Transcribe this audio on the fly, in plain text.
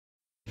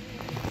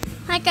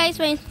Hi guys,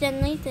 my name's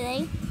Jenny.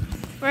 Today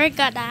we're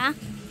gonna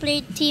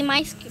play Team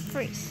Ice Cube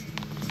first.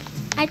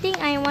 I think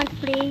I want to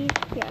play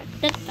here.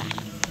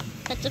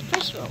 That's the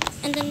first row.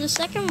 And then the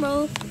second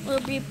row will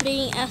be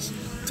playing as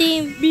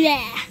Team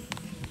Blah.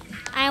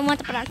 I want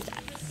to pronounce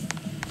that.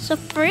 So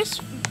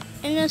first,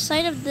 in the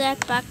side of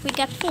that back we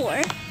got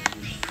 4.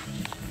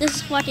 This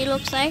is what it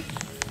looks like.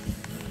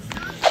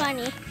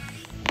 Funny.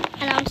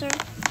 Announcer.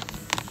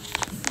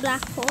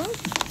 Black hole.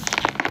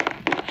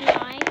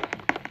 Line.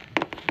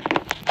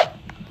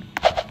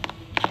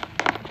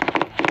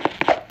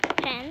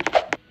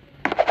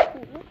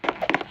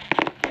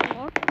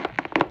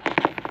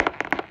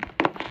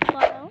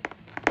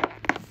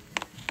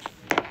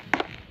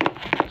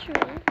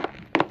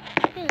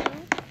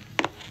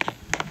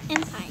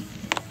 Empire.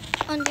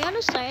 On the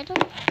other side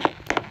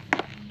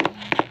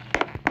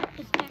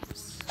is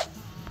X.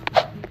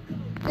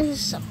 This is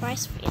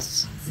surprise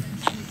face.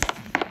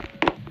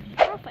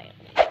 Profile.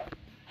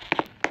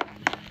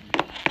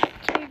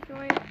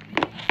 Teardroid.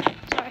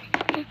 Sorry.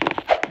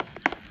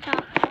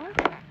 Taco.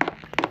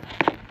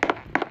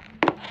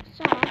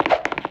 Song.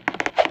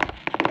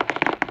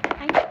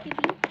 Ice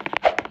Cube.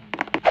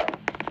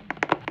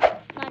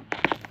 Blood.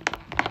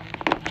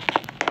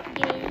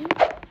 Gay.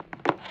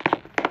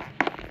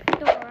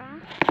 Dora.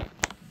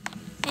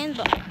 And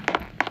book.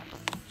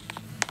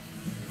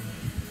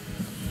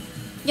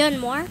 You want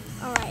more?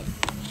 Alright.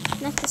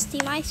 Next is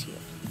Team Ice Cube.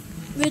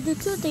 We'll do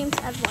 2 teams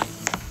at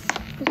once.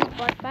 This is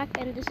backpack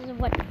and this is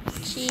what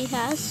she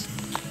has.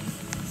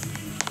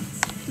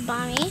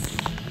 Bonnie.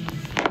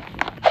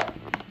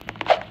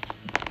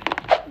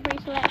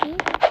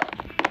 Bracelet.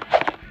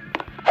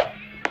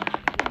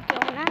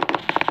 Donut.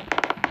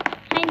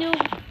 Hi Noob.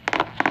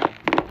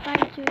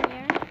 Fine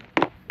Junior.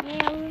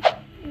 Male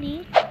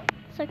Lee.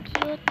 So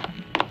cute.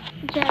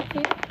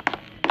 Jacket.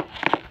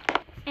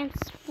 And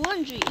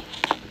Spongy.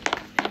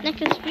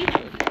 Next is free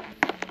food.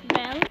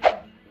 Bell.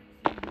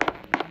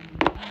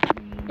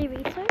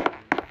 Eraser.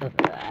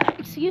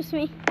 Excuse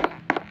me.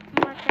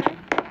 Marker.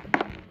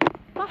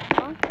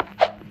 Puffball.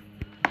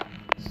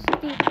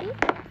 Sticky.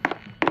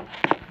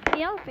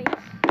 Yellow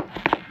face.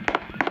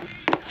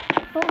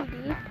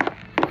 Holdy.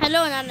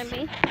 Hello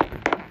anatomy.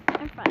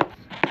 And fries.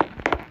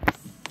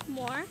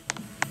 More.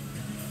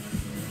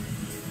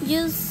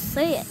 Just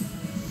say it.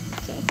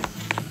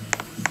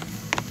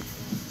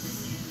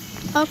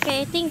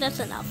 Okay, I think that's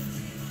enough.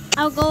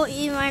 I'll go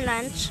eat my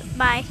lunch.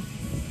 Bye.